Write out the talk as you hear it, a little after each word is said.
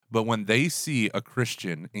But when they see a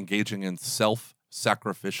Christian engaging in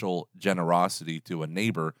self-sacrificial generosity to a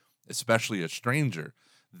neighbor, especially a stranger,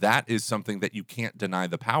 that is something that you can't deny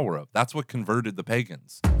the power of. That's what converted the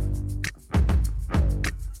pagans.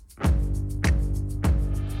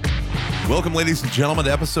 Welcome, ladies and gentlemen,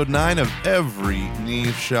 to episode 9 of Every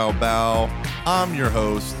Knee Shall Bow. I'm your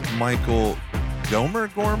host, Michael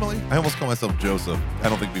Gormley. I almost call myself Joseph. I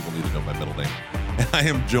don't think people need to know my middle name. And I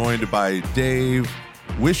am joined by Dave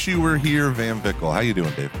Wish You Were Here Van Vickle. How you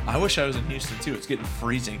doing, Dave? I wish I was in Houston, too. It's getting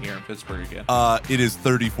freezing here in Pittsburgh again. It is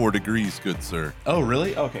 34 degrees, good sir. Oh,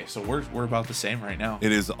 really? Okay, so we're about the same right now.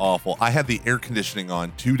 It is awful. I had the air conditioning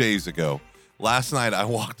on 2 days ago. Last night, I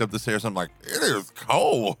walked up the stairs. I'm like, it is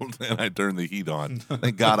cold. And I turned the heat on.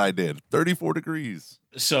 Thank God I did. 34 degrees.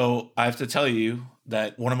 So I have to tell you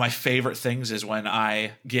that one of my favorite things is when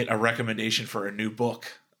I get a recommendation for a new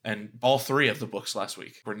book. And all 3 of the books last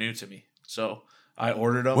week were new to me. So I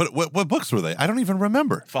ordered them. What books were they? I don't even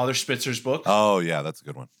remember. Father Spitzer's book. Oh, yeah, that's a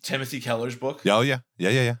good one. Timothy Keller's book. Oh, yeah.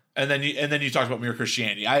 Yeah. And then you talked about Mere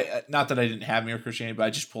Christianity. Not that I didn't have Mere Christianity, but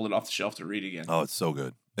I just pulled it off the shelf to read again. Oh, it's so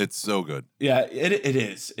good. It's so good. Yeah, it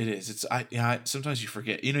is. It is. Sometimes you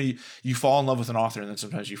forget. You fall in love with an author, and then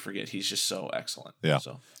sometimes you forget he's just so excellent. Yeah.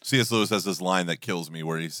 So C.S. Lewis has this line that kills me,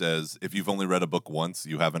 where he says, "If you've only read a book once,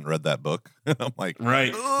 you haven't read that book." I'm like,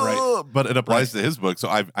 right. But it applies to his book, so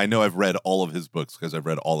I know I've read all of his books because I've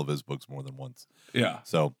read all of his books more than once. Yeah.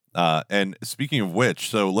 So, and speaking of which,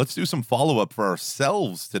 so let's do some follow up for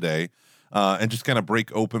ourselves today. And just kind of break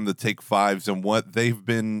open the Take Fives and what they've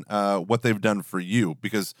done for you.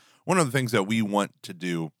 Because one of the things that we want to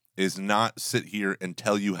do is not sit here and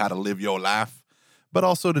tell you how to live your life, but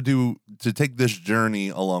also to take this journey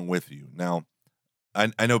along with you. Now,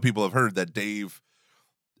 I know people have heard that Dave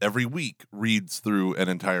every week reads through an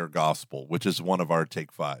entire gospel, which is one of our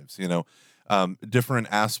Take Fives. Different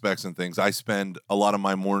aspects and things. I spend a lot of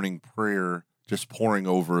my morning prayer just poring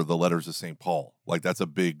over the letters of St. Paul. Like, that's a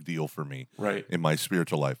big deal for me, Right, in my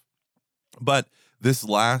spiritual life. But this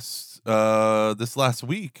last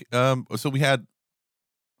week, so we had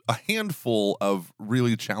a handful of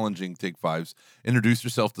really challenging Take Fives. Introduce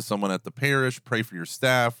yourself to someone at the parish, pray for your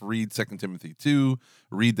staff, read 2 Timothy 2,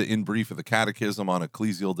 read the in brief of the Catechism on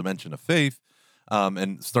ecclesial dimension of faith,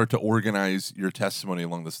 and start to organize your testimony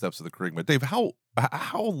along the steps of the Kerygma. Dave, how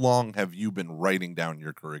long have you been writing down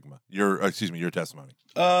your Kerygma? Your testimony?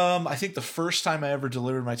 I think the first time I ever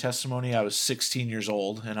delivered my testimony, I was 16 years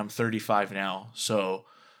old, and I'm 35 now. So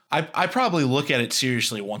I probably look at it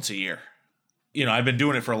seriously once a year. I've been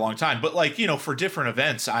doing it for a long time, but for different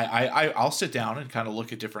events, I'll sit down and kind of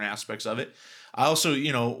look at different aspects of it. I also,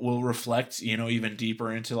 will reflect, even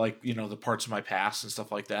deeper into the parts of my past and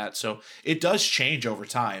stuff like that. So it does change over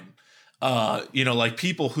time.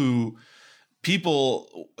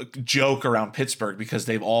 People joke around Pittsburgh because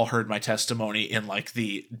they've all heard my testimony in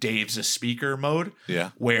the Dave's a speaker mode.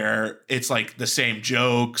 Yeah. Where it's the same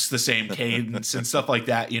jokes, the same cadence and stuff like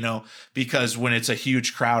that, because when it's a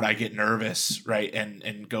huge crowd, I get nervous, right?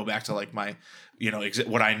 And go back to my,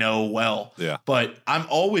 what I know well. Yeah. But I'm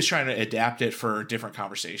always trying to adapt it for different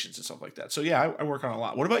conversations and stuff like that. So yeah, I work on it a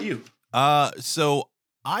lot. What about you? So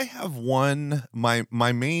I have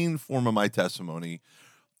my main form of my testimony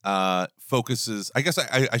focuses, I guess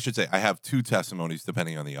I should say I have 2 testimonies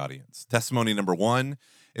depending on the audience. Testimony number 1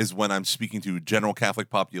 is when I'm speaking to general Catholic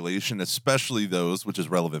population, especially those, which is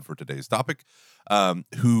relevant for today's topic,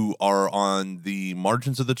 who are on the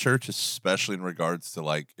margins of the church, especially in regards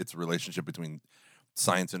to its relationship between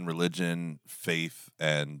science and religion, faith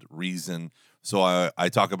and reason. So I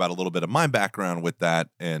talk about a little bit of my background with that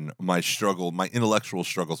and my intellectual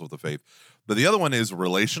struggles with the faith. But the other one is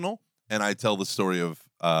relational. And I tell the story of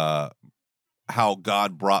how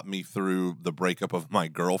God brought me through the breakup of my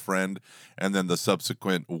girlfriend and then the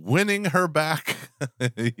subsequent winning her back.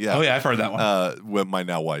 Yeah. Oh, yeah, I've heard that one. With my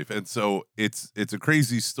now wife. And so it's a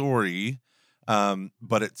crazy story,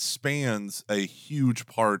 but it spans a huge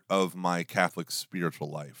part of my Catholic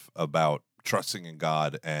spiritual life about trusting in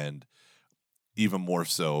God and even more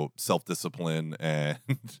so self-discipline and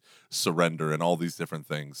surrender and all these different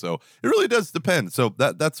things. So it really does depend. So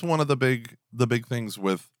that's one of the big things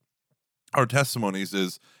with our testimonies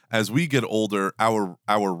is as we get older,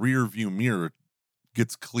 our rear view mirror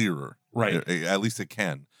gets clearer. Right. At least it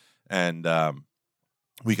can. And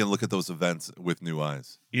we can look at those events with new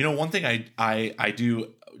eyes. One thing I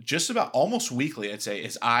do just about almost weekly, I'd say,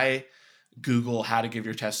 is I Google how to give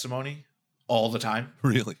your testimony all the time.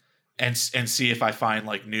 Really? And see if I find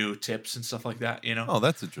new tips and stuff like that, Oh,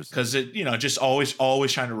 that's interesting. Because it, just always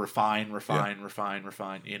trying to refine.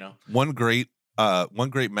 One great One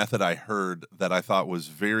great method I heard that I thought was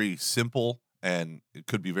very simple and it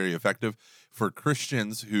could be very effective for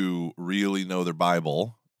Christians who really know their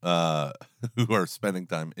Bible, who are spending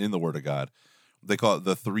time in the Word of God. They call it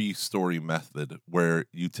the 3-story method, where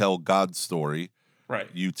you tell God's story, Right.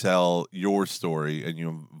 you tell your story, and you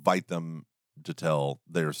invite them to tell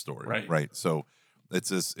their story. Right. So it's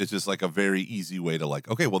just like a very easy way to like,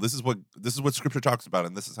 okay, well, this is what Scripture talks about,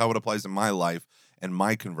 and this is how it applies in my life and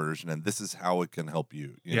my conversion, and this is how it can help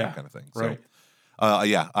you, know, kind of thing. Right. So,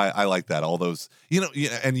 I like that. All those,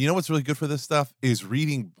 and you know what's really good for this stuff is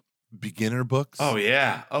reading beginner books. Oh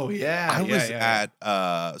yeah. I was at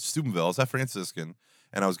Steubenville. I was at Franciscan,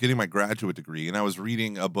 and I was getting my graduate degree, and I was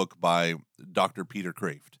reading a book by Dr. Peter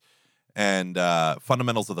Kraft, and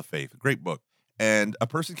Fundamentals of the Faith. Great book. And a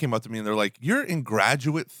person came up to me, and they're like, "You're in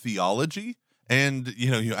graduate theology?" And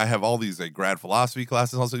I have all these like grad philosophy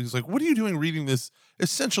classes. Also, he's like, "What are you doing reading this?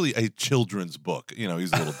 Essentially a children's book."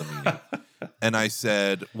 He's a little demeaning. And I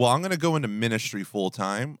said, "Well, I'm going to go into ministry full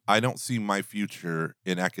time. I don't see my future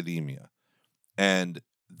in academia." And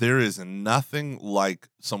there is nothing like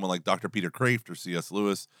someone like Dr. Peter Kraft or C.S.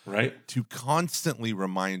 Lewis, right, to constantly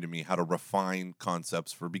remind me how to refine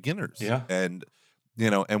concepts for beginners. Yeah. And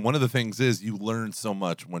and one of the things is you learn so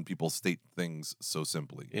much when people state things so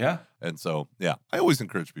simply. Yeah. And so, I always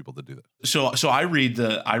encourage people to do that. So I read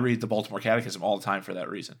the Baltimore Catechism all the time for that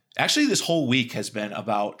reason. Actually, this whole week has been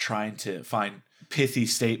about trying to find pithy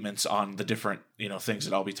statements on the different, things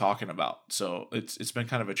that I'll be talking about. So it's been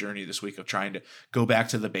kind of a journey this week of trying to go back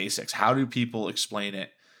to the basics. How do people explain it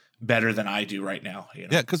better than I do right now?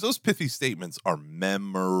 Yeah, because those pithy statements are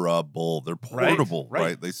memorable. They're portable,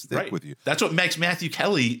 right? They stick with you. That's what makes Matthew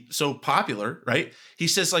Kelly so popular, right? He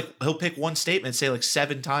says he'll pick one statement and say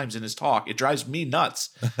 7 times in his talk. It drives me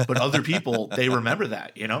nuts, but other people, they remember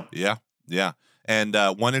that, Yeah. And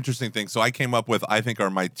one interesting thing, so I came up with, I think,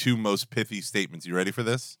 are my 2 most pithy statements. You ready for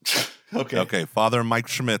this? Okay. Father Mike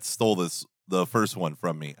Schmitz stole the first one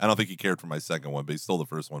from me. I don't think he cared for my second one, but he stole the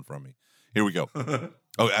first one from me. Here we go.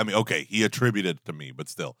 He attributed it to me, but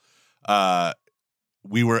still. As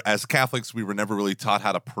Catholics, we were never really taught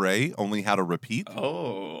how to pray, only how to repeat.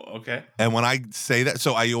 Oh, okay. And when I say that,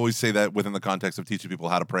 so I always say that within the context of teaching people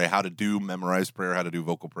how to pray, how to do memorized prayer, how to do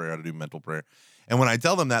vocal prayer, how to do mental prayer. And when I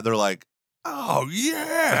tell them that, they're like, "Oh,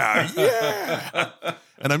 yeah."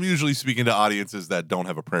 And I'm usually speaking to audiences that don't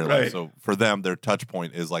have a prayer life. Right. So for them, their touch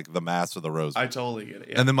point is like the Mass or the Rosary. I totally get it.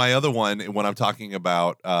 Yeah. And then my other one, when I'm talking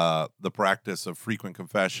about the practice of frequent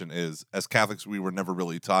confession, is as Catholics, we were never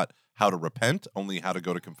really taught how to repent, only how to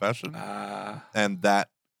go to confession. And that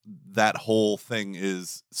whole thing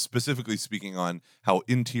is specifically speaking on how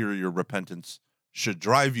interior repentance should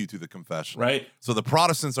drive you to the confession. Right. So the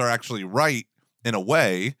Protestants are actually right in a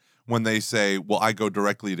way when they say, well, I go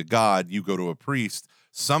directly to God, you go to a priest.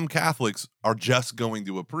 Some Catholics are just going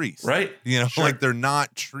to a priest. Right. Sure. Like they're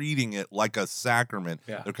not treating it like a sacrament.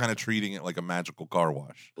 Yeah. They're kind of treating it like a magical car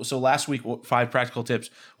wash. So last week, 5 practical tips.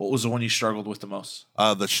 What was the one you struggled with the most?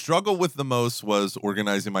 The struggle with the most was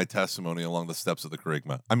organizing my testimony along the steps of the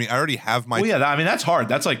Kerygma. I mean, I already have my... Well, yeah, I mean, that's hard.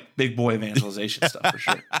 That's like big boy evangelization stuff for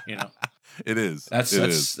sure. It is. That's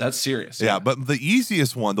serious. Yeah, but the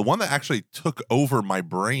easiest one, the one that actually took over my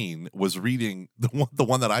brain, was reading the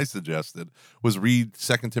one that I suggested was read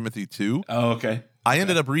 2 Timothy 2. Oh, okay. I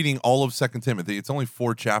ended up reading all of 2 Timothy. It's only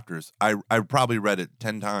 4 chapters. I probably read it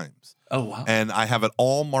 10 times. Oh, wow. And I have it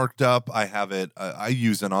all marked up. I have it. I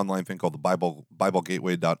use an online thing called the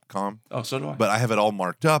BibleGateway.com. Oh, so do I. But I have it all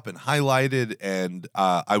marked up and highlighted, and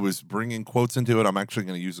I was bringing quotes into it. I'm actually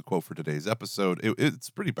going to use a quote for today's episode. It's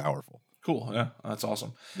pretty powerful. Cool. Yeah, that's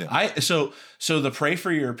awesome. Yeah. So the pray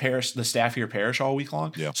for your parish, the staff of your parish all week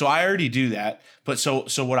long. Yeah. So I already do that, but so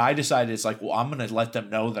what I decided is well, I'm going to let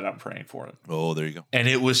them know that I'm praying for them. Oh, there you go. And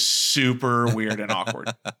it was super weird and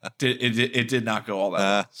awkward. It did not go all that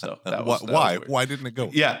well. So that was why? Was why didn't it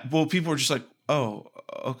go? Yeah. Well, people were just like, "Oh,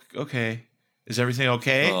 okay. Is everything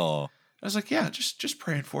okay?" Oh. I was like, "Yeah, just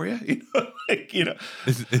praying for you."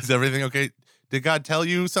 Is everything okay? Did God tell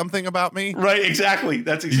you something about me? Right, exactly.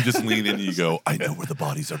 That's exactly. You just lean in and you go, I know where the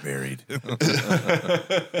bodies are buried.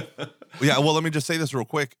 Yeah, well, let me just say this real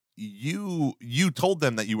quick. You told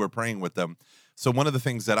them that you were praying with them. So one of the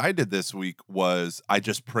things that I did this week was I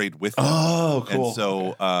just prayed with them. Oh, cool. And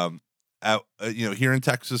so, here in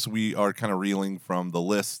Texas, we are kind of reeling from the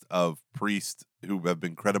list of priests who have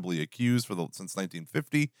been credibly accused since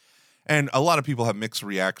 1950. And a lot of people have mixed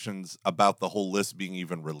reactions about the whole list being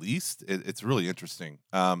even released. It's really interesting.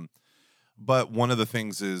 But one of the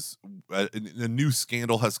things is a new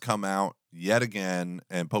scandal has come out yet again,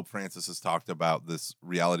 and Pope Francis has talked about this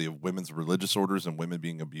reality of women's religious orders and women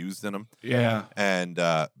being abused in them. Yeah. And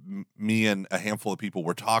me and a handful of people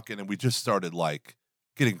were talking, and we just started like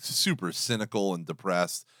getting super cynical and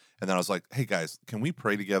depressed. And then I was like, hey guys, can we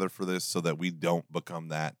pray together for this so that we don't become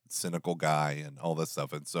that cynical guy and all this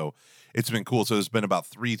stuff? And so it's been cool. So there's been about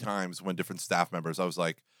 3 times when different staff members, I was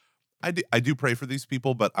like, I do pray for these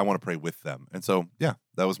people, but I want to pray with them. And so, yeah,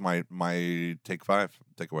 that was my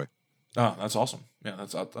takeaway. Oh, that's awesome. Yeah,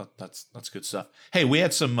 that's good stuff. Hey, we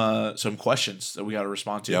had some questions that we got to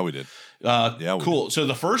respond to. Yeah, we did. Cool. So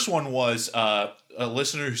the first one was a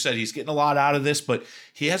listener who said he's getting a lot out of this, but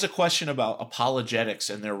he has a question about apologetics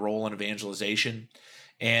and their role in evangelization.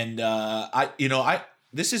 And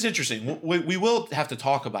this is interesting. We will have to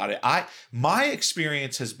talk about it. My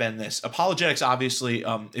experience has been this: apologetics, obviously,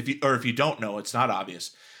 if you don't know, it's not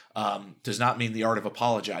obvious. Does not mean the art of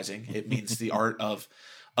apologizing. It means the art of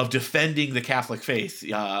defending the Catholic faith,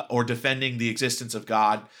 or defending the existence of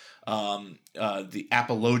God, the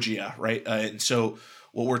apologia, right? And so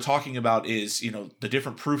what we're talking about is, the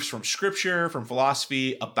different proofs from Scripture, from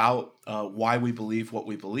philosophy about why we believe what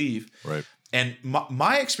we believe. Right. And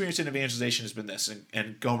my experience in evangelization has been this.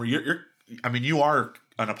 And Gomer, you are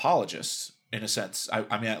an apologist in a sense.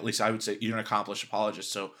 I mean, at least I would say you're an accomplished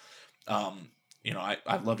apologist. So,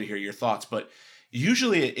 I'd love to hear your thoughts. But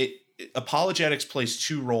usually, apologetics plays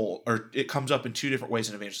 2 roles, or it comes up in 2 different ways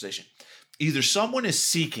in evangelization. Either someone is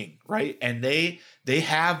seeking, right, and they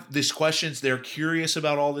have these questions, they're curious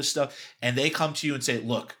about all this stuff, and they come to you and say,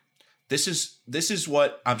 "Look, this is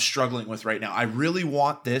what I'm struggling with right now. I really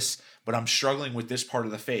want this, but I'm struggling with this part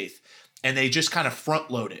of the faith." And they just kind of front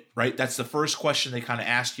load it, right? That's the first question they kind of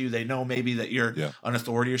ask you. They know maybe that you're an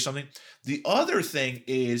authority or something. The other thing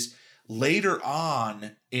is later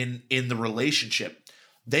on in the relationship,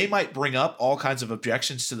 they might bring up all kinds of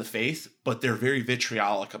objections to the faith, but they're very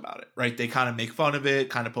vitriolic about it, right? They kind of make fun of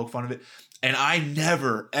it, kind of poke fun of it. And I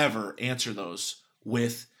never, ever answer those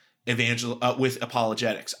with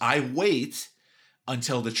apologetics. I wait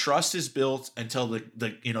until the trust is built, until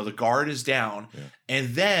the guard is down. Yeah. And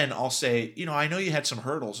then I'll say, I know you had some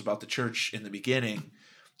hurdles about the church in the beginning.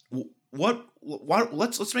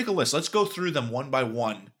 Let's make a list. Let's go through them one by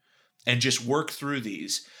one and just work through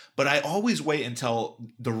these. But I always wait until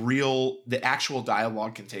the actual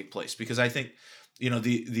dialogue can take place, because I think,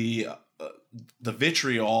 the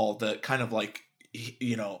vitriol, the kind of like,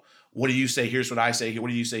 what do you say? Here's what I say. What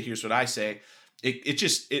do you say? Here's what I say.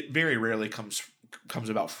 It very rarely comes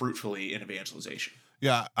about fruitfully in evangelization.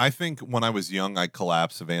 Yeah, I think when I was young, I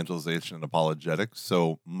collapsed evangelization and apologetics.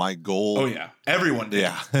 So my goal... Oh, yeah. Everyone did.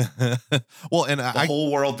 Yeah. Well, and the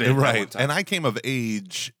whole world did. Right. And I came of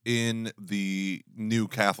age in the new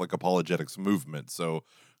Catholic apologetics movement. So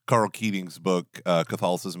Carl Keating's book,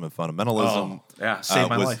 Catholicism and Fundamentalism. Oh, yeah. Saved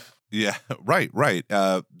my life. Yeah, right.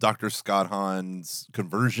 Dr. Scott Hahn's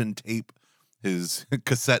conversion tape, his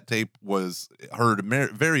cassette tape, was heard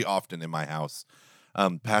very often in my house.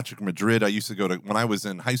 Patrick Madrid, I used to go to, when I was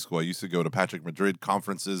in high school, I used to go to Patrick Madrid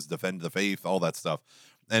conferences, defend the faith, all that stuff.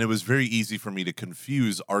 And it was very easy for me to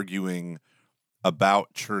confuse arguing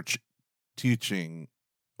about church teaching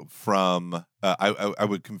from, I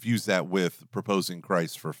would confuse that with proposing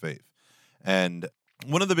Christ for faith. And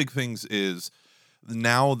one of the big things is,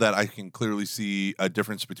 now that I can clearly see a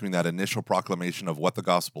difference between that initial proclamation of what the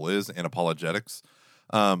gospel is and apologetics,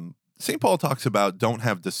 St. Paul talks about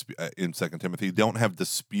in 2 Timothy, don't have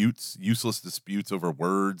disputes, useless disputes over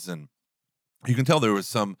words. And you can tell there was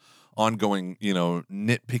some ongoing,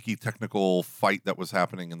 nitpicky technical fight that was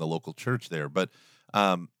happening in the local church there. But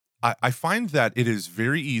I find that it is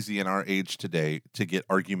very easy in our age today to get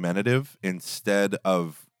argumentative instead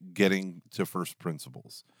of getting to first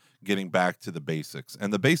principles, getting back to the basics.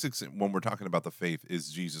 And the basics when we're talking about the faith is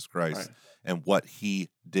Jesus Christ. Right. And what he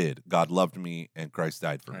did. God loved me and Christ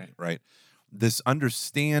died for me, right? This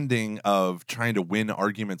understanding of trying to win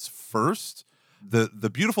arguments first. The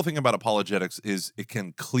beautiful thing about apologetics is it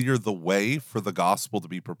can clear the way for the gospel to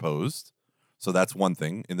be proposed. So that's one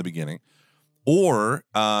thing in the beginning. Or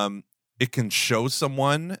it can show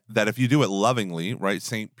someone that if you do it lovingly, right?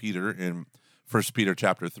 St. Peter in 1 Peter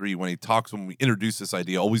chapter 3, when we introduce this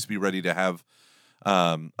idea, always be ready to have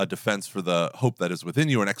a defense for the hope that is within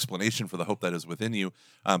you, an explanation for the hope that is within you,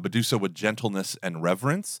 but do so with gentleness and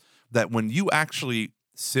reverence, that when you actually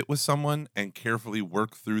sit with someone and carefully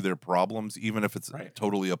work through their problems, even if it's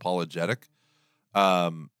totally apologetic,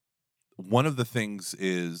 one of the things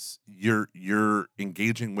is you're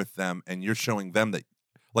engaging with them and you're showing them that,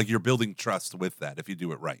 like, you're building trust with that if you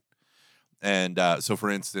do it right. And so, for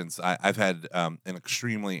instance, I've had an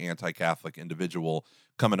extremely anti-Catholic individual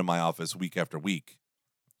come into my office week after week,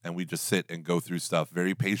 and we just sit and go through stuff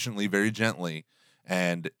very patiently, very gently.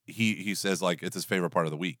 And he says, like, it's his favorite part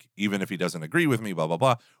of the week, even if he doesn't agree with me, blah, blah,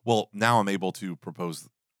 blah. Well, now I'm able to propose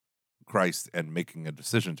Christ and making a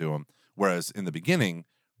decision to him. Whereas in the beginning,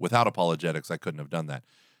 without apologetics, I couldn't have done that.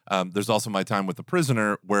 There's also my time with the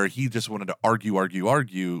prisoner where he just wanted to argue.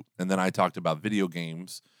 And then I talked about video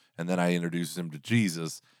games, and then I introduced him to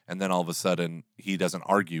Jesus. And then all of a sudden he doesn't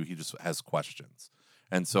argue. He just has questions.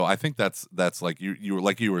 And so I think that's like you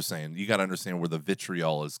were saying, you got to understand where the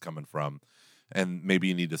vitriol is coming from. And maybe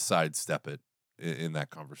you need to sidestep it in that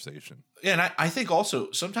conversation. Yeah, and I think also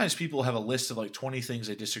sometimes people have a list of like 20 things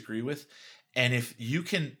they disagree with. And if you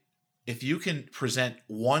can present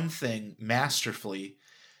one thing masterfully,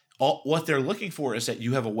 what they're looking for is that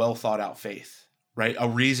you have a well thought out faith, right? A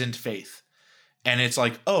reasoned faith. And it's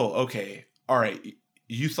like, oh, okay, all right,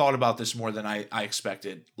 you thought about this more than I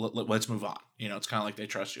expected. Let's move on. It's kind of like they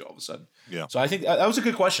trust you all of a sudden. Yeah. So I think that was a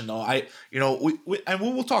good question, though.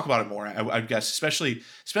 We'll talk about it more. I guess,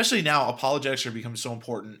 especially now, apologetics are becoming so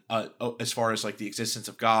important as far as like the existence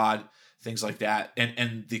of God, things like that,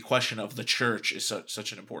 and the question of the church is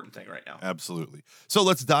such an important thing right now. Absolutely. So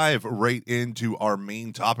let's dive right into our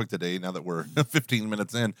main topic today. Now that we're 15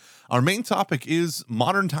 minutes in, our main topic is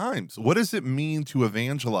modern times. What does it mean to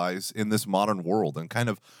evangelize in this modern world? And kind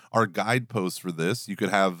of our guideposts for this, you could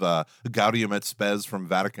have Gaudium et Spes from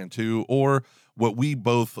Vatican II, or what we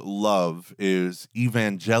both love is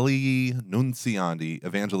Evangelii Nuntiandi,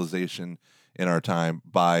 evangelization in our time,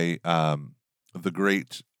 by the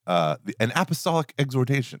great an apostolic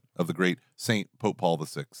exhortation of the great Saint Pope Paul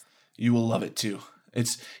VI. You will love it too.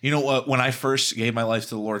 It's, what, when I first gave my life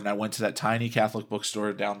to the Lord and I went to that tiny Catholic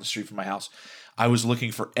bookstore down the street from my house, I was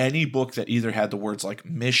looking for any book that either had the words like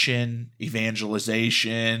mission,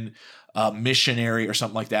 evangelization, missionary, or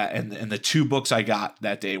something like that. And the two books I got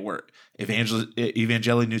that day were Evangelii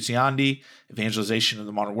Nuntiandi, Evangelization of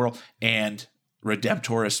the Modern World, and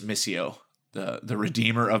Redemptoris Missio, the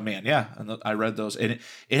Redeemer of Man. Yeah, and I read those, and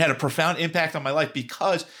it had a profound impact on my life,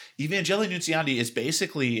 because Evangelii Nuntiandi is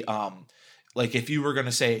basically like if you were going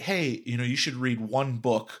to say, hey, you should read one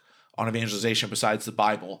book on evangelization besides the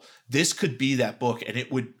Bible, this could be that book, and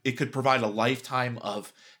it could provide a lifetime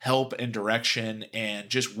of help and direction and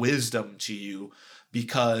just wisdom to you,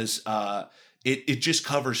 because it just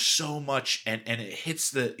covers so much, and it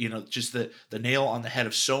hits just the nail on the head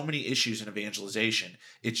of so many issues in evangelization.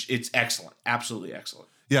 It's excellent, absolutely excellent.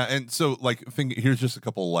 Yeah, and so here's just a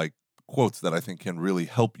couple quotes that I think can really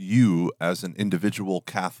help you as an individual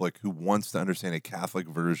Catholic who wants to understand a Catholic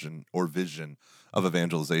version or vision of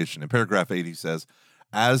evangelization. In paragraph 8, he says,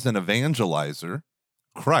 as an evangelizer,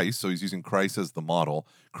 Christ, so he's using Christ as the model,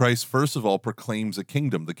 Christ first of all proclaims a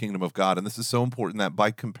kingdom, the kingdom of God. And this is so important that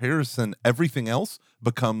by comparison, everything else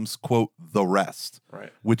becomes, quote, the rest,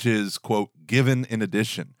 right? Which is, quote, given in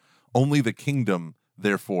addition. Only the kingdom,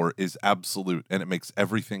 therefore, is absolute, and it makes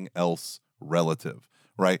everything else relative,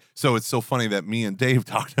 right? So it's so funny that me and Dave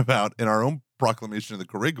talked about in our own proclamation of the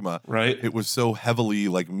Kerygma, right? It was so heavily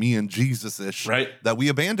like me and Jesus-ish, right, that we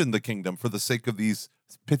abandoned the kingdom for the sake of these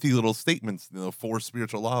pithy little statements, 4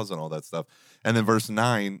 spiritual laws and all that stuff. And then verse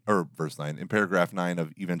 9, in paragraph 9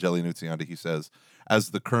 of Evangelii Nuntiandi, he says,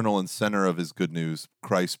 as the kernel and center of his good news,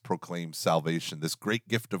 Christ proclaims salvation, this great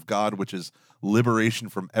gift of God, which is liberation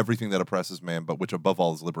from everything that oppresses man, but which above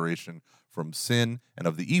all is liberation from sin and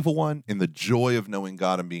of the evil one, in the joy of knowing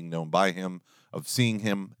God and being known by him, of seeing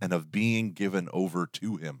him, and of being given over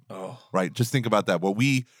to him. Oh, right? Just think about that. What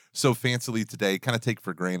we so fancily today kind of take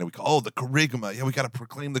for granted. We call, the Kerygma. Yeah, we got to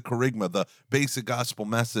proclaim the Kerygma, the basic gospel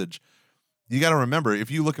message. You got to remember, if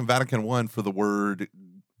you look in Vatican I for the word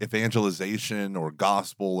evangelization or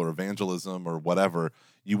gospel or evangelism or whatever,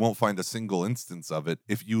 you won't find a single instance of it.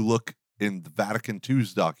 If you look in the Vatican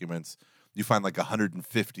II's documents, you find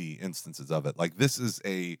 150 instances of it. This is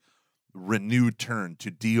a renewed turn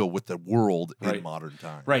to deal with the world in modern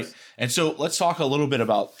times. Right. And so let's talk a little bit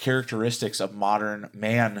about characteristics of modern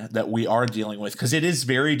man that we are dealing with, because it is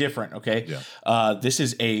very different. Okay. Yeah. This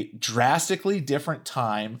is a drastically different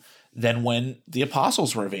time than when the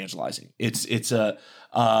apostles were evangelizing.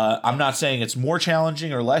 I'm not saying it's more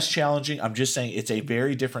challenging or less challenging. I'm just saying it's a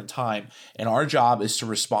very different time. And our job is to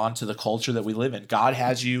respond to the culture that we live in. God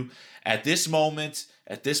has you at this moment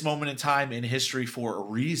in time in history for a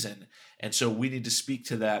reason. And so we need to speak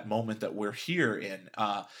to that moment that we're here in.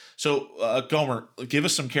 So Gomer, give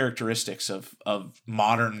us some characteristics of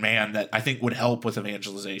modern man that I think would help with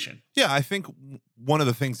evangelization. Yeah, I think one of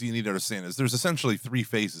the things you need to understand is there's essentially 3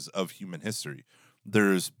 phases of human history.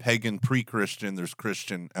 There's pagan pre-Christian, there's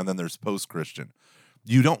Christian, and then there's post-Christian.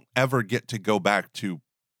 You don't ever get to go back to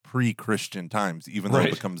pre-Christian times, even though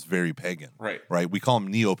it becomes very pagan. Right. We call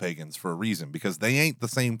them neo-pagans for a reason, because they ain't the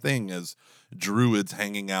same thing as druids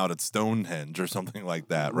hanging out at Stonehenge or something like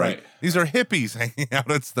that. Right. These are hippies hanging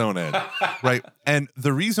out at Stonehenge. Right. And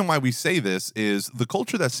the reason why we say this is the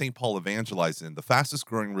culture that St. Paul evangelized in, the fastest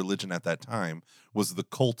growing religion at that time was the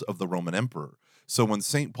cult of the Roman emperor. So when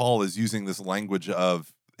St. Paul is using this language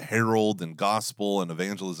of herald and gospel and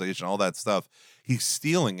evangelization, all that stuff, he's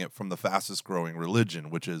stealing it from the fastest growing religion,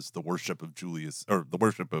 which is the worship of Julius, or the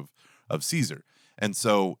worship of Caesar. And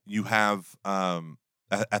so you have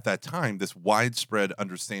at that time this widespread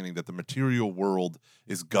understanding that the material world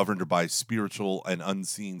is governed by spiritual and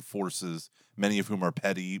unseen forces, many of whom are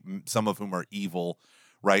petty, some of whom are evil,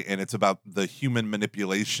 right? And it's about the human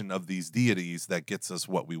manipulation of these deities that gets us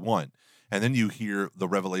what we want. And then you hear the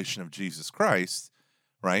revelation of Jesus Christ,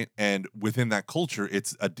 right? And within that culture,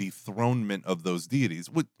 it's a dethronement of those deities.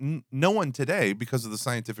 No one today, because of the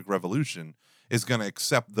scientific revolution, is going to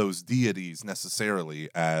accept those deities necessarily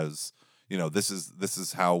as, this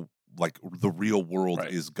is how like the real world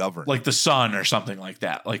is governed, like the sun or something like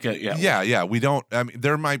that. Like we don't. I mean,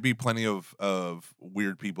 there might be plenty of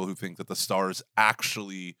weird people who think that the stars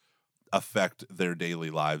actually affect their daily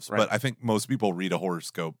lives, but I think most people read a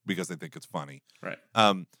horoscope because they think it's funny, right?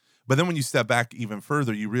 But then when you step back even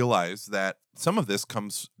further, you realize that some of this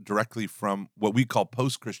comes directly from what we call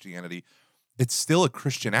post-Christianity. It's still a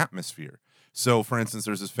Christian atmosphere. So, for instance,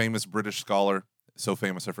 there's this famous British scholar, so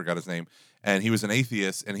famous I forgot his name, and he was an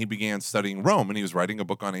atheist, and he began studying Rome, and he was writing a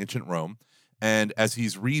book on ancient Rome. And as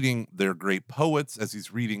he's reading their great poets, as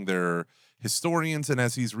he's reading their historians, and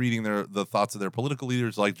as he's reading the thoughts of their political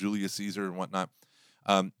leaders like Julius Caesar and whatnot,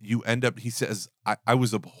 you end up, he says, I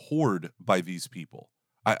was abhorred by these people.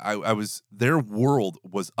 I was, their world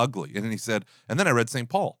was ugly. And then he said, and then I read St.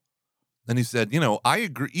 Paul. And he said, I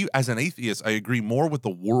agree, as an atheist, I agree more with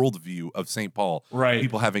the worldview of St. Paul. Right.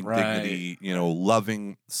 People having dignity,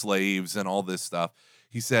 loving slaves and all this stuff.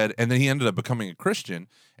 He said, and then he ended up becoming a Christian.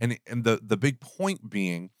 And the big point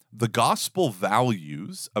being, the gospel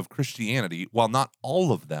values of Christianity, while not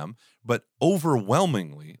all of them, but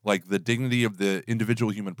overwhelmingly, like the dignity of the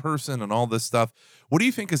individual human person and all this stuff, what do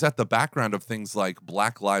you think is at the background of things like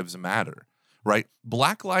Black Lives Matter, right?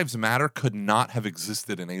 Black Lives Matter could not have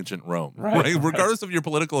existed in ancient Rome, right? Regardless of your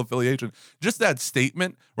political affiliation. Just that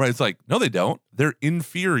statement, right? It's like, no, they don't. They're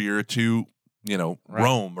inferior to,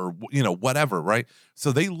 Rome or, whatever, right?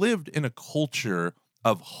 So they lived in a culture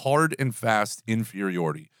of hard and fast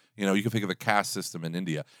inferiority. You can think of the caste system in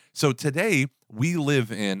India. So today we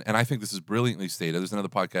live in, and I think this is brilliantly stated, there's another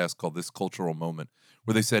podcast called This Cultural Moment,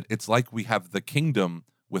 where they said it's like we have the kingdom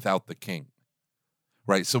without the king,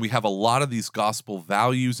 right? So we have a lot of these gospel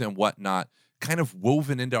values and whatnot kind of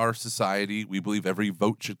woven into our society. We believe every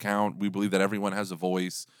vote should count. We believe that everyone has a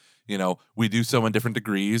voice. We do so in different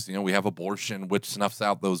degrees. We have abortion, which snuffs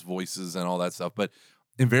out those voices and all that stuff. But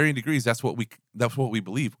in varying degrees, that's what we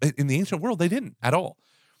believe. In the ancient world, they didn't at all.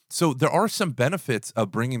 So there are some benefits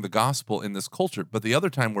of bringing the gospel in this culture, but the other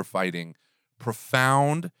time we're fighting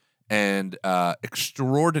profound and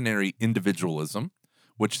extraordinary individualism,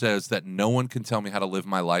 which says that no one can tell me how to live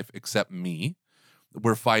my life except me.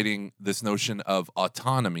 We're fighting this notion of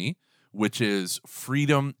autonomy, which is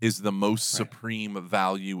freedom is the most supreme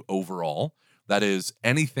value overall. That is,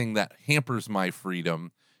 anything that hampers my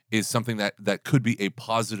freedom is something that could be a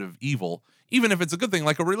positive evil, even if it's a good thing,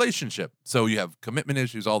 like a relationship. So you have commitment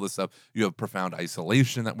issues, all this stuff. You have profound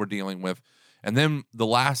isolation that we're dealing with. And then the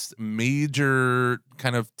last major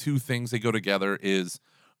kind of two things that go together is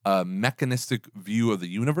a mechanistic view of the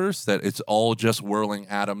universe, that it's all just whirling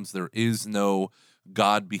atoms. There is no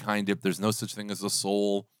God behind it. There's no such thing as a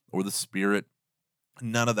soul or the spirit.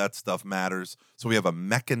 None of that stuff matters. So we have a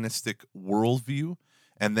mechanistic worldview.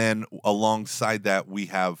 And then alongside that, we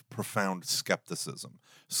have profound skepticism.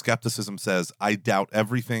 Skepticism says, I doubt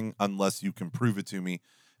everything unless you can prove it to me.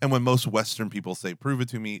 And when most Western people say prove it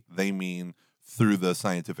to me, they mean through the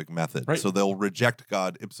scientific method. Right. So they'll reject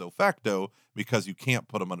God ipso facto because you can't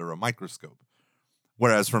put him under a microscope.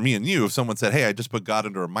 Whereas for me and you, if someone said, hey, I just put God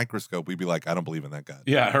under a microscope, we'd be like, I don't believe in that God.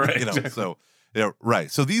 Yeah, right. Exactly. So, right.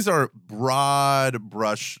 So these are broad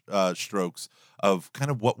brush strokes of kind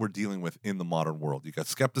of what we're dealing with in the modern world. You got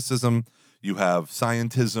skepticism, you have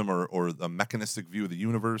scientism or the mechanistic view of the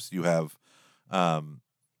universe, you have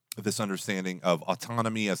this understanding of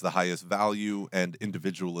autonomy as the highest value, and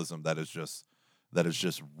individualism that is just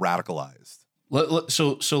radicalized.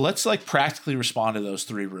 So let's like practically respond to those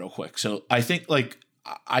three real quick. So I think like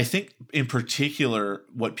I think in particular,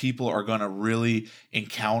 what people are going to really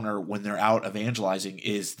encounter when they're out evangelizing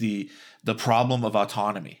is the problem of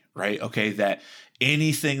autonomy, right? Okay, that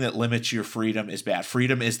anything that limits your freedom is bad.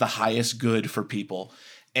 Freedom is the highest good for people.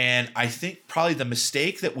 And I think probably the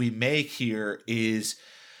mistake that we make here is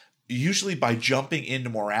usually by jumping into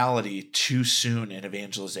morality too soon in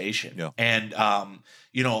evangelization. Yeah. And all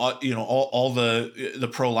the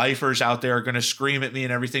pro-lifers out there are going to scream at me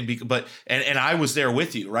and everything, but I was there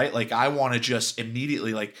with you, right? Like, I want to just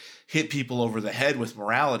immediately like hit people over the head with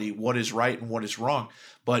morality, what is right and what is wrong.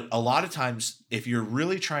 But a lot of times, if you're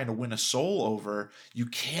really trying to win a soul over, you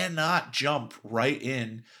cannot jump right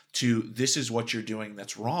in to this is what you're doing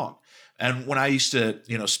that's wrong. And when I used to,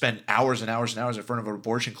 spend hours and hours and hours in front of an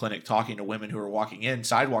abortion clinic talking to women who were walking in,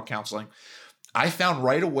 sidewalk counseling, I found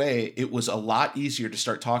right away it was a lot easier to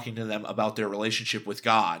start talking to them about their relationship with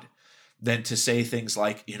God than to say things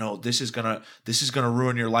like, this is gonna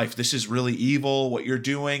ruin your life. This is really evil what you're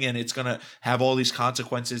doing, and it's gonna have all these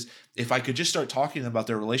consequences. If I could just start talking to them about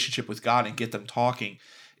their relationship with God and get them talking,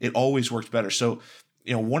 it always worked better. So,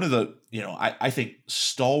 one of the, I think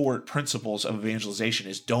stalwart principles of evangelization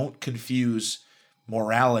is don't confuse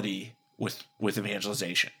morality with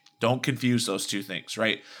evangelization. Don't confuse those two things,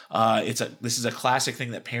 right? This is a classic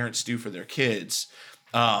thing that parents do for their kids.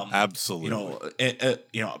 Absolutely.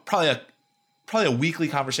 Probably a weekly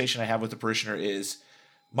conversation I have with the parishioner is,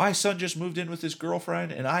 my son just moved in with his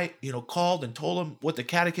girlfriend, and I, called and told him what the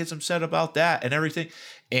catechism said about that and everything.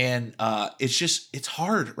 And it's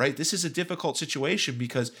hard, right? This is a difficult situation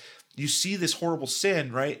because you see this horrible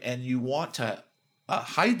sin, right? And you want to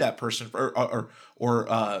hide that person or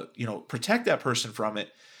protect that person from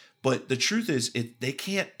it. But the truth is, they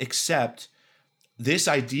can't accept this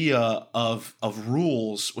idea of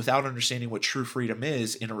rules without understanding what true freedom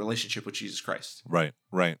is in a relationship with Jesus Christ. Right.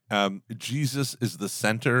 Jesus is the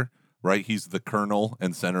center, right? He's the kernel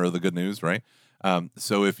and center of the good news, right?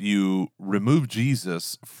 So if you remove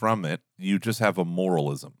Jesus from it, you just have a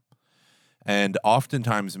moralism. And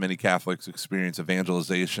oftentimes many Catholics experience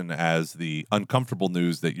evangelization as the uncomfortable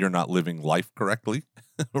news that you're not living life correctly,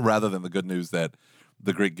 rather than the good news that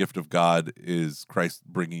the great gift of God is Christ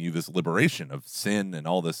bringing you this liberation of sin and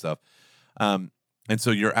all this stuff. And so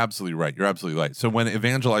you're absolutely right. You're absolutely right. So when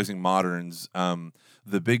evangelizing moderns,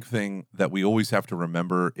 the big thing that we always have to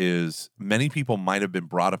remember is many people might have been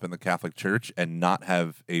brought up in the Catholic Church and not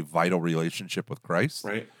have a vital relationship with Christ.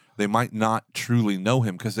 Right. They might not truly know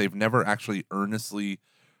him because they've never actually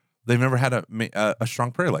they've never had a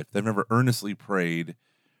strong prayer life. They've never earnestly prayed.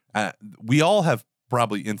 We all have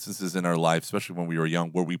probably instances in our life, especially when we were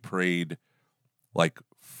young, where we prayed like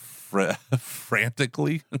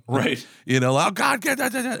frantically, right? Oh God, get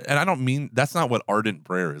that. And I don't mean, that's not what ardent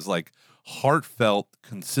prayer is. Like heartfelt,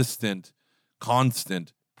 consistent,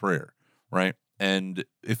 constant prayer, right? And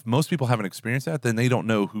if most people haven't experienced that, then they don't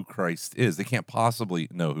know who Christ is. They can't possibly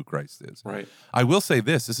know who Christ is. Right. I will say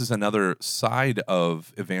this is another side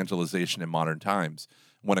of evangelization in modern times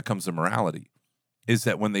when it comes to morality, is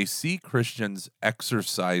that when they see Christians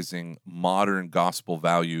exercising modern gospel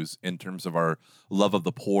values in terms of our love of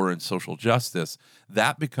the poor and social justice,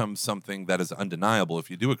 that becomes something that is undeniable if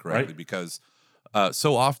you do it correctly. Right. Because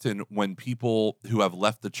so often when people who have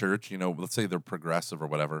left the church, let's say they're progressive or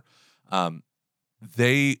whatever,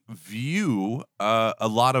 they view a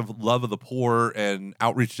lot of love of the poor and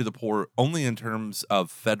outreach to the poor only in terms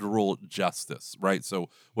of federal justice, right? So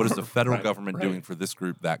what is the federal government doing for this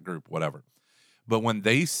group, that group, whatever? But when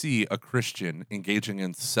they see a Christian engaging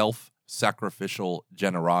in self-sacrificial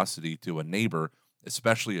generosity to a neighbor,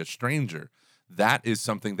 especially a stranger, that is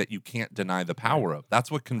something that you can't deny the power of.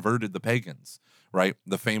 That's what converted the pagans, right?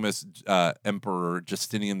 The famous Emperor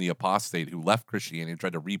Justinian the Apostate, who left Christianity and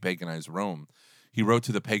tried to repaganize Rome. He wrote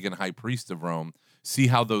to the pagan high priest of Rome, see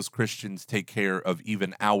how those Christians take care of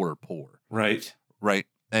even our poor. Right. Right.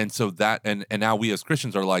 And so that, and now we as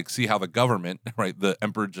Christians are like, see how the government, right, the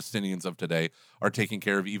Emperor Justinians of today are taking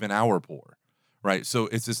care of even our poor, right? So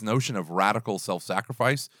it's this notion of radical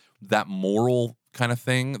self-sacrifice, that moral kind of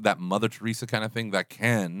thing, that Mother Teresa kind of thing that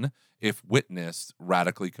can, if witnessed,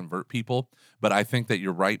 radically convert people. But I think that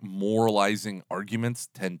you're right, moralizing arguments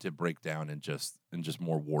tend to break down in just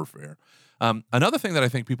more warfare. Another thing that I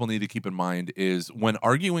think people need to keep in mind is when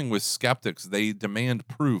arguing with skeptics, they demand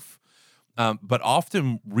proof. But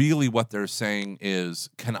often really what they're saying is,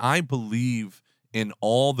 can I believe in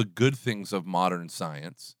all the good things of modern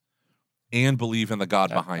science and believe in the God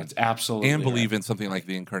behind it? Absolutely. And believe in something like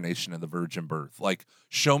the incarnation and the virgin birth? Like,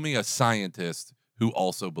 show me a scientist who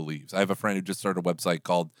also believes. I have a friend who just started a website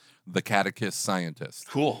called The Catechist Scientist.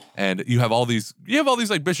 Cool. And you have all these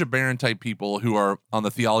like Bishop Barron type people who are on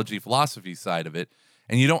the theology philosophy side of it,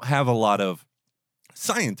 and you don't have a lot of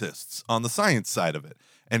scientists on the science side of it.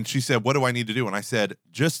 And she said, what do I need to do? And I said,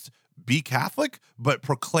 just be Catholic, but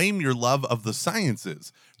proclaim your love of the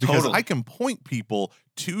sciences. Because Totally. I can point people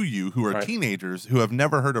to you who are Right. teenagers who have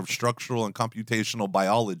never heard of structural and computational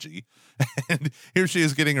biology. And here she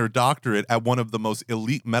is getting her doctorate at one of the most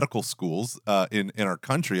elite medical schools in our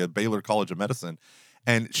country, at Baylor College of Medicine.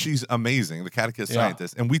 And she's amazing, the catechist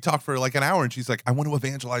scientist. And we talked for like an hour, and she's like, I want to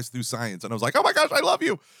evangelize through science. And I was like, oh my gosh, I love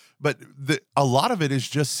you. But a lot of it is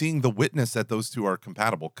just seeing the witness that those two are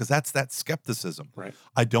compatible, because that's that skepticism. Right.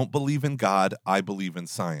 I don't believe in God, I believe in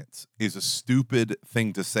science is a stupid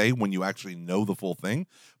thing to say when you actually know the full thing,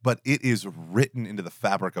 but it is written into the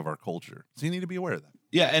fabric of our culture. So you need to be aware of that.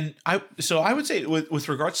 Yeah, and I would say with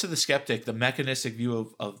regards to the skeptic, the mechanistic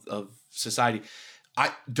view of society,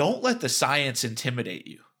 I don't let the science intimidate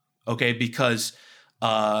you, okay? Because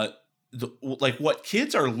like what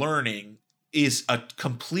kids are learning is a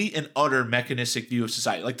complete and utter mechanistic view of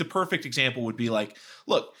society. Like the perfect example would be like,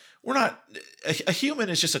 look, we're not a human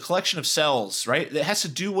is just a collection of cells, right? It has to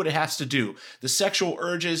do what it has to do. The sexual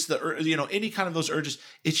urges, any kind of those urges,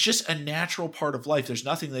 it's just a natural part of life. There's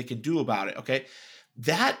nothing they can do about it, okay?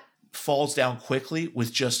 That falls down quickly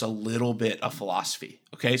with just a little bit of philosophy.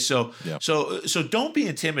 Okay. So don't be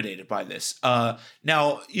intimidated by this.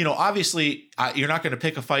 Now, obviously you're not going to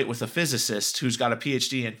pick a fight with a physicist who's got a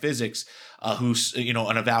PhD in physics, who's,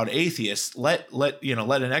 an avowed atheist. Let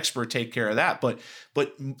an expert take care of that. But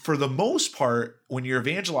for the most part, when you're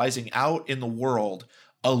evangelizing out in the world,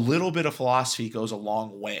 a little bit of philosophy goes a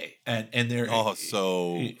long way. And there,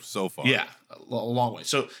 so far. Yeah, a long way.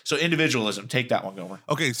 So individualism, take that one, Gomer.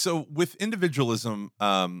 Okay, so with individualism,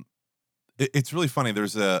 it's really funny.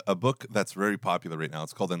 There's a book that's very popular right now.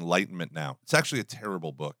 It's called Enlightenment Now. It's actually a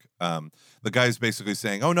terrible book. The guy's basically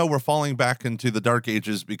saying, oh no, we're falling back into the dark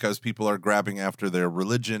ages because people are grabbing after their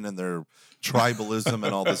religion and their tribalism and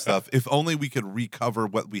all this stuff. If only we could recover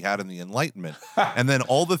what we had in the Enlightenment. And then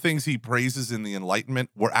all the things he praises in the Enlightenment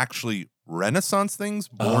were actually Renaissance things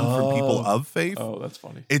born from people of faith. Oh, that's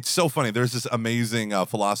funny. It's so funny. There's this amazing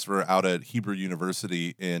philosopher out at Hebrew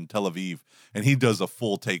University in Tel Aviv, and he does a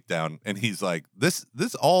full takedown. And he's like,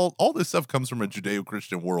 all this stuff comes from a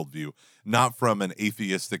Judeo-Christian worldview, not from an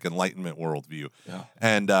atheistic Enlightenment worldview. Yeah.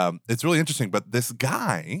 And it's really interesting. But this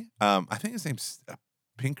guy, I think his name's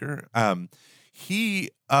Pinker,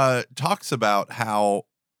 he talks about how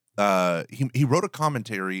he wrote a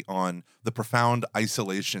commentary on the profound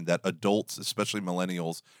isolation that adults, especially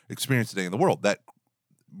millennials, experience today in the world. That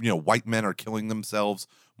white men are killing themselves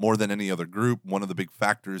more than any other group. One of the big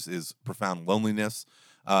factors is profound loneliness.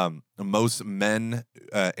 Most men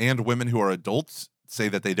and women who are adults say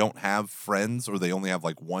that they don't have friends, or they only have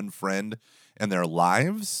like one friend in their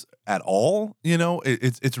lives at all.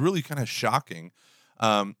 It's really kind of shocking.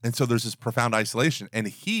 And so there's this profound isolation. And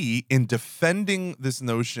he, in defending this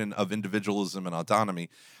notion of individualism and autonomy,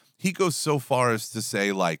 he goes so far as to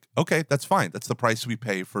say, like, okay, that's fine. That's the price we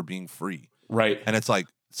pay for being free. Right. And it's like,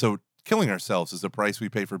 so killing ourselves is the price we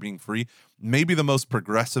pay for being free. Maybe the most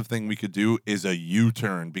progressive thing we could do is a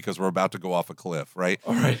U-turn because we're about to go off a cliff, right?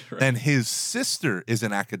 All right. And his sister is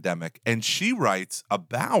an academic, and she writes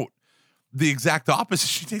about the exact opposite.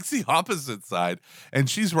 She takes the opposite side, and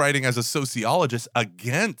she's writing as a sociologist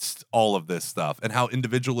against all of this stuff and how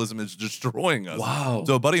individualism is destroying us. Wow.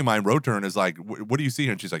 So a buddy of mine wrote to her and is like, what do you see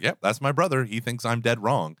here? And she's like, yep, that's my brother. He thinks I'm dead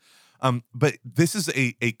wrong. But this is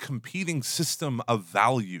a competing system of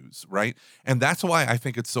values, right? And that's why I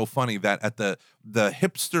think it's so funny that at the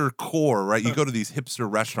hipster core, right? You go to these hipster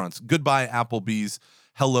restaurants, goodbye Applebee's,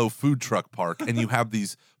 hello food truck park, and you have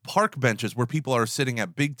these park benches where people are sitting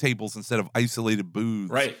at big tables instead of isolated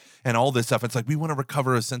booths, right? And all this stuff. It's like we want to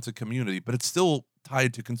recover a sense of community, but it's still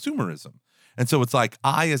tied to consumerism. And so it's like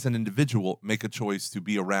I, as an individual, make a choice to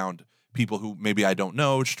be around people who maybe I don't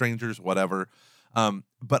know, strangers, whatever.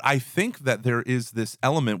 But I think that there is this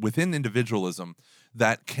element within individualism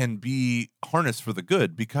that can be harnessed for the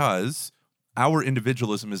good, because our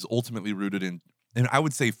individualism is ultimately rooted in, and I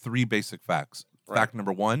would say, three basic facts. Right. Fact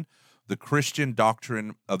number one, the Christian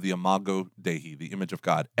doctrine of the imago Dei, the image of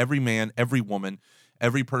God. Every man, every woman,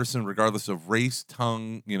 every person, regardless of race,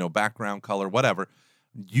 tongue, background, color, whatever,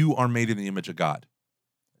 you are made in the image of God.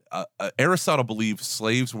 Aristotle believed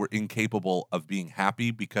slaves were incapable of being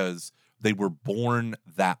happy because they were born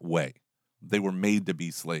that way. They were made to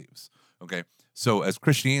be slaves. Okay. So as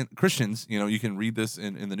Christians, you can read this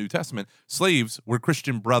in the New Testament, slaves were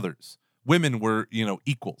Christian brothers. women were,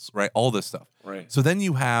 equals, right? All this stuff. Right. So then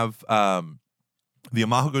you have the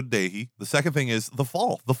Imago Dei. The second thing is the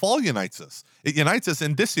fall. The fall unites us. It unites us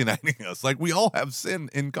in disuniting us. Like, we all have sin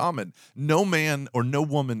in common. No man or no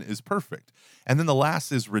woman is perfect. And then the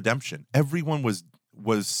last is redemption. Everyone was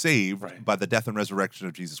saved Right. by the death and resurrection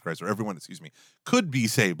of Jesus Christ, or everyone, could be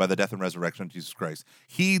saved by the death and resurrection of Jesus Christ.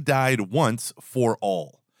 He died once for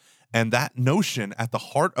all. And that notion at the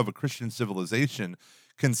heart of a Christian civilization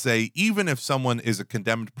can say, even if someone is a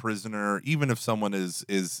condemned prisoner, even if someone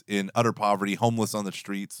is in utter poverty, homeless on the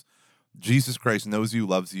streets, Jesus Christ knows you,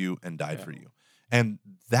 loves you, and died for you. And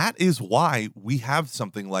that is why we have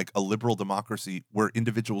something like a liberal democracy where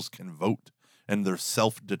individuals can vote and they're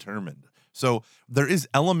self-determined. So there is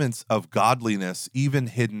elements of godliness even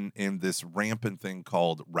hidden in this rampant thing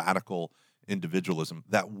called radical individualism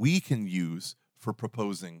that we can use for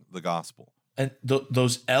proposing the gospel. And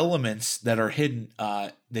those elements that are hidden,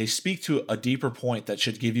 they speak to a deeper point that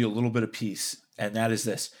should give you a little bit of peace. And that is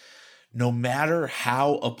this: no matter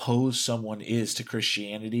how opposed someone is to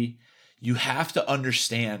Christianity, you have to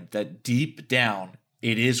understand that deep down,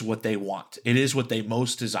 it is what they want. It is what they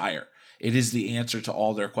most desire. It is the answer to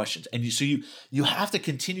all their questions. And you have to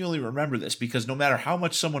continually remember this, because no matter how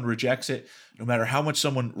much someone rejects it, no matter how much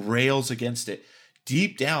someone rails against it,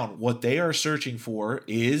 deep down, what they are searching for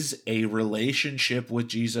is a relationship with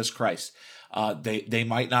Jesus Christ. They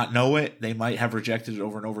might not know it. They might have rejected it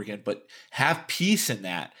over and over again, but have peace in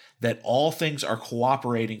that all things are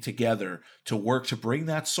cooperating together to work to bring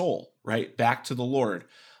that soul right back to the Lord.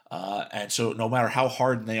 And so no matter how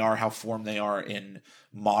hardened they are, how formed they are in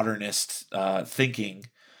modernist thinking,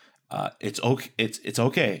 it's okay. It's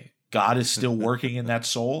okay. God is still working in that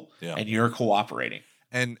soul, and you're cooperating.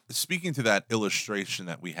 And speaking to that illustration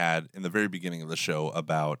that we had in the very beginning of the show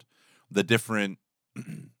about the different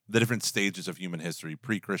stages of human history,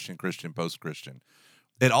 pre-Christian, Christian, post-Christian,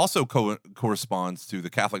 it also corresponds to the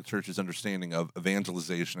Catholic Church's understanding of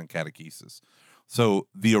evangelization and catechesis. So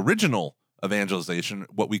the original evangelization,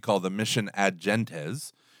 what we call the mission ad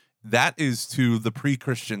gentes, that is to the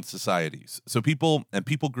pre-Christian societies. So people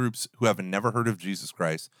groups who have never heard of Jesus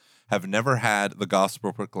Christ, have never had the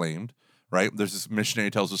gospel proclaimed, right? There's this missionary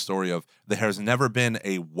tells a story of there has never been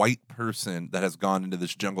a white person that has gone into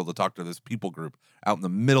this jungle to talk to this people group out in the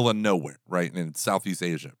middle of nowhere, right? In Southeast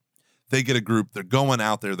Asia. They get a group, they're going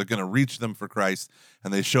out there, they're going to reach them for Christ,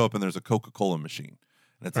 and they show up and there's a Coca-Cola machine.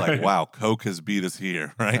 And it's like, wow, Coke has beat us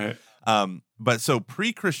here, right? But so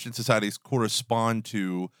pre-Christian societies correspond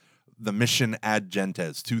to the mission ad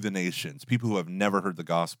gentes, to the nations, people who have never heard the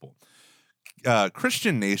gospel.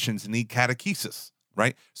 Christian nations need catechesis,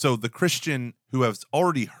 right? So the Christian who has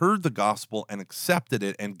already heard the gospel and accepted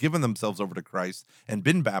it and given themselves over to Christ and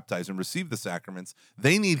been baptized and received the sacraments,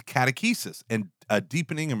 they need catechesis and a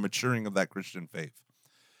deepening and maturing of that Christian faith.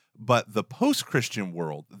 But the post-Christian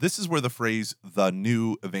world, this is where the phrase the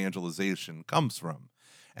new evangelization comes from.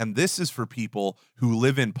 And this is for people who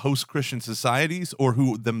live in post-Christian societies or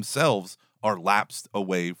who themselves are lapsed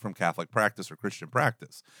away from Catholic practice or Christian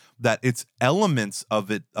practice. That it's elements of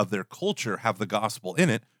their culture have the gospel in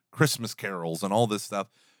it, Christmas carols and all this stuff.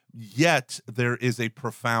 Yet there is a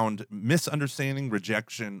profound misunderstanding,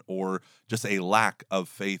 rejection, or just a lack of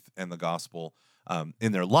faith in the gospel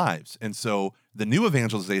in their lives. And so the new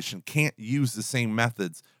evangelization can't use the same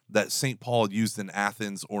methods that St. Paul used in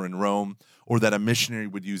Athens or in Rome, or that a missionary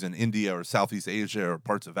would use in India or Southeast Asia or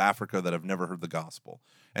parts of Africa that have never heard the gospel.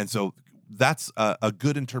 And so that's a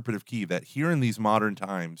good interpretive key, that here in these modern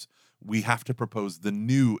times, we have to propose the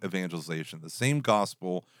new evangelization, the same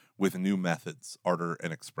gospel with new methods, ardor,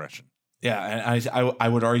 and expression. Yeah, and I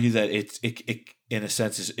would argue that it in a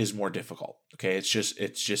sense is more difficult. Okay, it's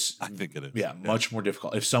just I think it is. Yeah, much more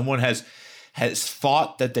difficult. If someone has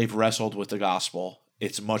thought that they've wrestled with the gospel,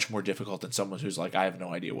 it's much more difficult than someone who's like, I have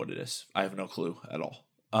no idea what it is. I have no clue at all.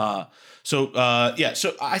 So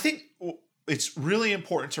I think it's really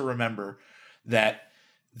important to remember that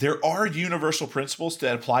there are universal principles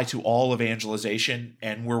that apply to all evangelization,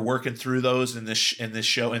 and we're working through those in this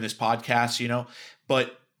show, in this podcast,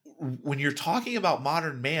 but when you're talking about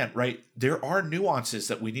modern man, right, there are nuances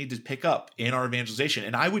that we need to pick up in our evangelization.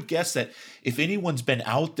 And I would guess that if anyone's been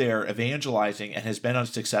out there evangelizing and has been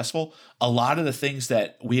unsuccessful, a lot of the things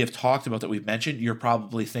that we have talked about, that we've mentioned, you're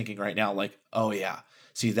probably thinking right now, like, oh yeah,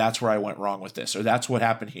 see, that's where I went wrong with this, or that's what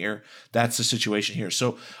happened here. That's the situation here.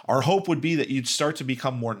 So our hope would be that you'd start to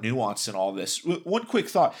become more nuanced in all this. One quick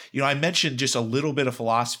thought, I mentioned just a little bit of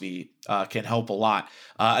philosophy can help a lot.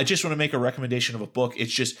 I just want to make a recommendation of a book.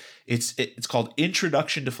 It's called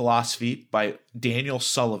Introduction to Philosophy by Daniel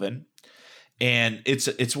Sullivan. And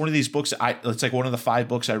it's one of these books. It's like one of the 5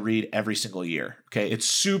 books I read every single year. Okay, it's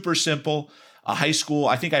super simple. High school,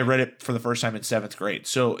 I think I read it for the first time in 7th grade,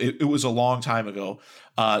 so it was a long time ago.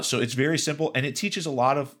 So it's very simple, and it teaches a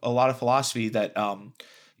lot of philosophy that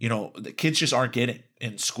the kids just aren't getting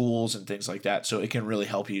in schools and things like that. So it can really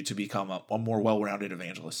help you to become a more well-rounded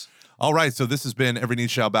evangelist. All right, so this has been Every Knee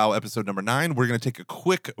Shall Bow, episode number 9. We're going to take a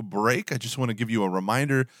quick break. I just want to give you a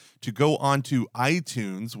reminder to go onto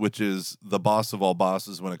iTunes, which is the boss of all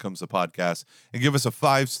bosses when it comes to podcasts, and give us a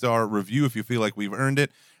 5-star review if you feel like we've earned it,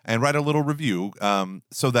 and write a little review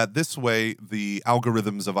so that this way the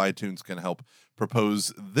algorithms of iTunes can help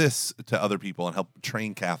propose this to other people and help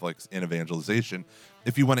train Catholics in evangelization.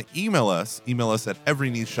 If you want to email us at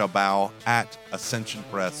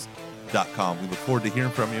everykneeshallbow@ascensionpress.com. We look forward to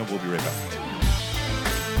hearing from you. We'll be right back.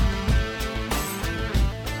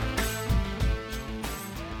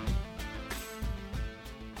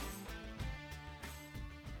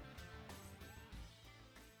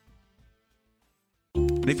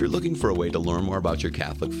 And if you're looking for a way to learn more about your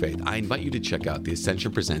Catholic faith, I invite you to check out the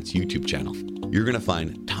Ascension Presents YouTube channel. You're going to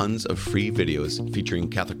find tons of free videos featuring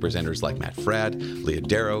Catholic presenters like Matt Fradd, Leah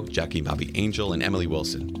Darrow, Jackie Bobby Angel, and Emily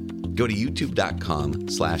Wilson. Go to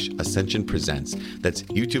youtube.com/Ascension Presents. That's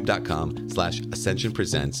youtube.com/Ascension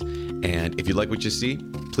Presents. And if you like what you see,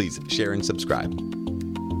 please share and subscribe.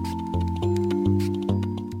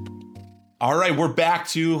 All right, we're back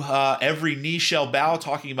to Every Knee Shall Bow,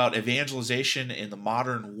 talking about evangelization in the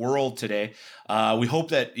modern world today. We hope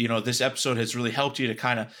that this episode has really helped you to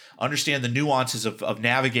kind of understand the nuances of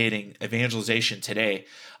navigating evangelization today.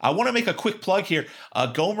 I want to make a quick plug here.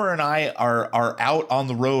 Gomer and I are out on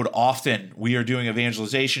the road often. We are doing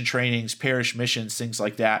evangelization trainings, parish missions, things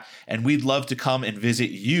like that, and we'd love to come and visit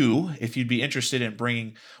you. If you'd be interested in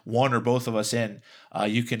bringing one or both of us in,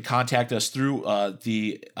 you can contact us through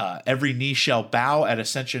the Every Knee Shall Bow at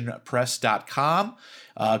ascensionpress.com.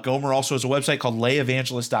 Gomer also has a website called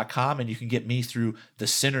layevangelist.com, and you can get me through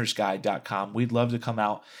thesinnersguide.com. We'd love to come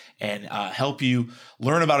out and help you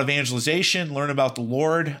learn about evangelization, learn about the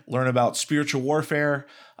Lord, learn about spiritual warfare,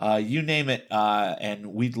 you name it, and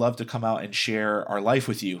we'd love to come out and share our life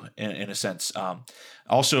with you in a sense.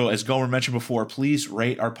 Also, as Gomer mentioned before, please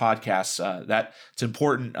rate our podcasts. That it's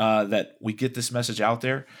important that we get this message out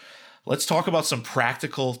there. Let's talk about some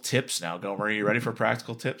practical tips now. Gomer, are you ready for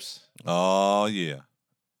practical tips? Oh, yeah.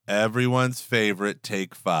 Everyone's favorite,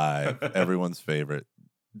 take 5. Everyone's favorite.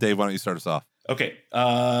 Dave, why don't you start us off? Okay.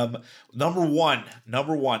 Number one,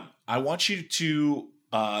 I want you to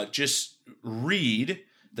just read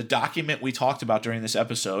the document we talked about during this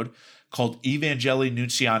episode called Evangelii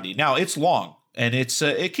Nuntiandi. Now, it's long, and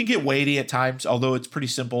it can get weighty at times, although it's pretty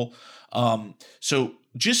simple. So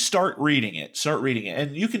just start reading it.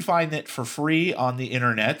 And you can find it for free on the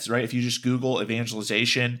internet, right? If you just Google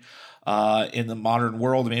evangelization in the modern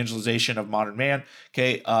world, evangelization of modern man.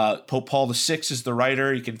 Okay. Pope Paul VI is the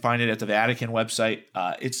writer. You can find it at the Vatican website.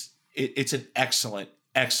 It's an excellent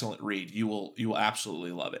read. You will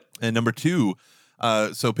absolutely love it. And number 2,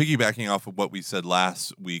 so piggybacking off of what we said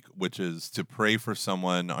last week, which is to pray for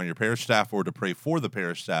someone on your parish staff or to pray for the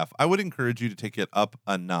parish staff, I would encourage you to take it up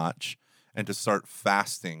a notch and to start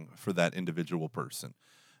fasting for that individual person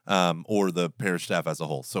or the parish staff as a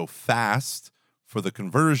whole. So fast for the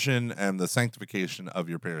conversion and the sanctification of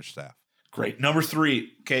your parish staff. Great. Number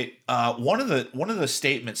 3. Okay. One of the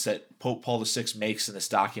statements that Pope Paul VI makes in this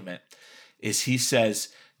document is he says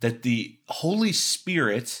that the Holy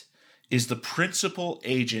Spirit is the principal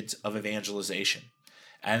agent of evangelization.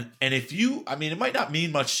 And if you, it might not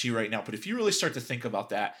mean much to you right now, but if you really start to think about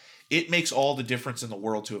that, it makes all the difference in the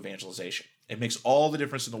world to evangelization. It makes all the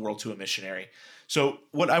difference in the world to a missionary. So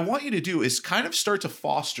what I want you to do is kind of start to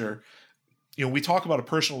foster, we talk about a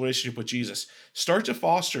personal relationship with Jesus. Start to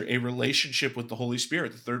foster a relationship with the Holy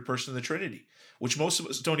Spirit, the third person of the Trinity, which most of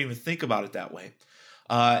us don't even think about it that way.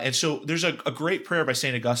 And so there's a great prayer by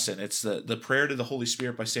St. Augustine. It's the prayer to the Holy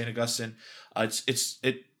Spirit by St. Augustine.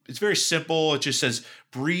 It's very simple. It just says,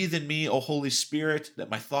 breathe in me, O Holy Spirit, that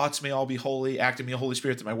my thoughts may all be holy. Act in me, O Holy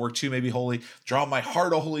Spirit, that my work too may be holy. Draw my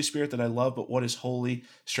heart, O Holy Spirit, that I love but what is holy.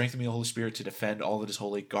 Strengthen me, O Holy Spirit, to defend all that is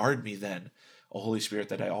holy. Guard me then, O Holy Spirit,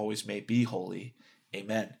 that I always may be holy.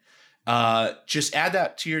 Amen. Just add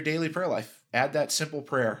that to your daily prayer life. Add that simple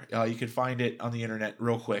prayer. You can find it on the internet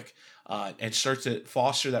real quick and start to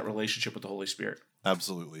foster that relationship with the Holy Spirit.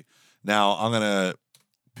 Absolutely. Now, I'm going to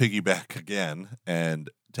piggyback again and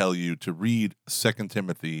tell you to read 2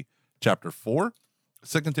 Timothy chapter 4.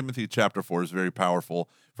 2 Timothy chapter 4 is very powerful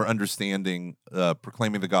for understanding,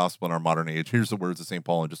 proclaiming the gospel in our modern age. Here's the words of St.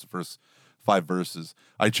 Paul in just the 5 verses.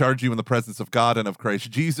 I charge you in the presence of God and of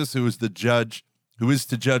Christ Jesus, who is to judge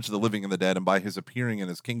the living and the dead, and by his appearing in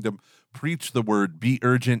his kingdom, preach the word, be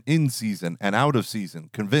urgent in season and out of season,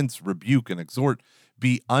 convince, rebuke, and exhort,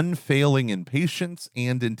 be unfailing in patience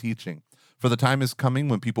and in teaching. For the time is coming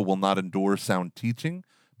when people will not endure sound teaching,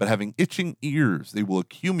 but having itching ears, they will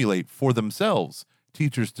accumulate for themselves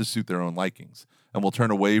teachers to suit their own likings, and will turn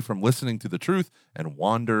away from listening to the truth and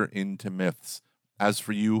wander into myths. As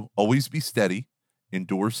for you, always be steady,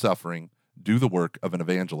 endure suffering, do the work of an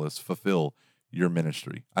evangelist, fulfill your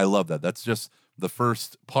ministry. I love that. That's just the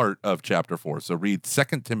first part of chapter 4. So read 2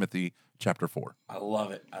 Timothy chapter 4. I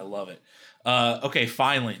love it. Okay,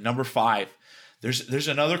 finally, number 5. There's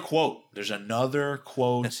another quote. There's another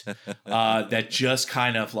quote that just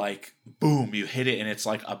kind of like, boom, you hit it, and it's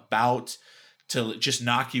like about to just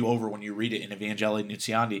knock you over when you read it in Evangelii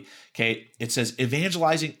Nuntiandi. Okay, it says,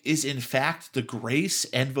 evangelizing is in fact the grace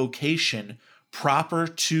and vocation proper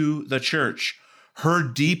to the church, her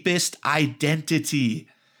deepest identity.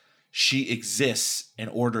 She exists in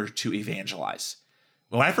order to evangelize.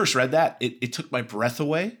 When I first read that, it took my breath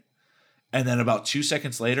away. And then about 2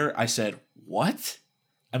 seconds later, I said, what?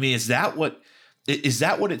 I mean, is that what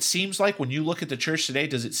it seems like when you look at the church today?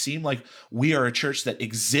 Does it seem like we are a church that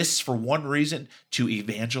exists for one reason, to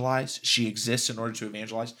evangelize? She exists in order to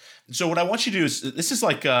evangelize. And so what I want you to do is, this is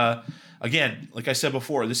like, again, like I said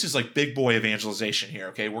before, this is like big boy evangelization here,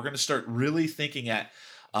 okay? We're going to start really thinking at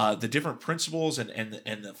the different principles and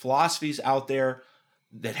the philosophies out there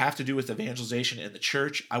that have to do with evangelization in the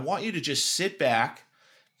church. I want you to just sit back,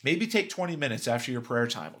 maybe take 20 minutes after your prayer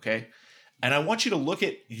time, okay? And I want you to look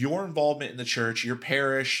at your involvement in the church, your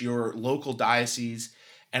parish, your local diocese,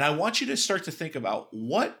 and I want you to start to think about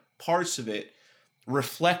what parts of it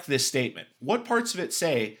reflect this statement. What parts of it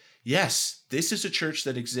say, yes, this is a church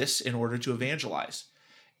that exists in order to evangelize.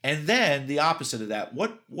 And then the opposite of that,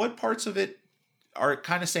 what parts of it are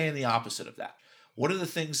kind of saying the opposite of that? What are the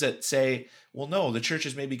things that say, well, no, the church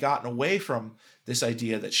has maybe gotten away from this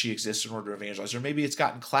idea that she exists in order to evangelize, or maybe it's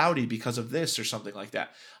gotten cloudy because of this or something like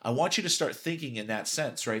that. I want you to start thinking in that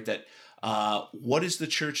sense, right? That what is the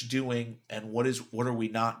church doing and what are we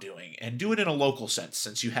not doing? And do it in a local sense.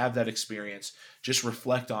 Since you have that experience, just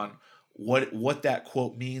reflect on what that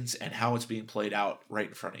quote means and how it's being played out right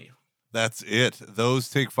in front of you. That's it. Those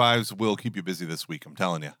Take 5s will keep you busy this week. I'm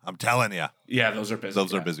telling you. Yeah, those are busy.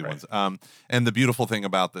 Those are busy ones. And the beautiful thing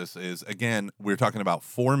about this is, again, we're talking about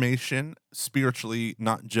formation spiritually,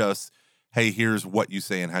 not just, hey, here's what you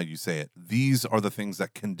say and how you say it. These are the things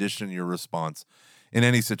that condition your response in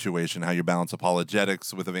any situation, how you balance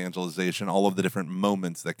apologetics with evangelization, all of the different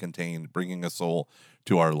moments that contain bringing a soul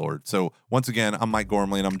to our Lord. So once again, I'm Mike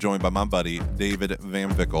Gormley, and I'm joined by my buddy, David Van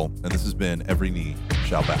Vickle, and this has been Every Knee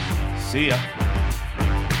Shall Bow. See ya.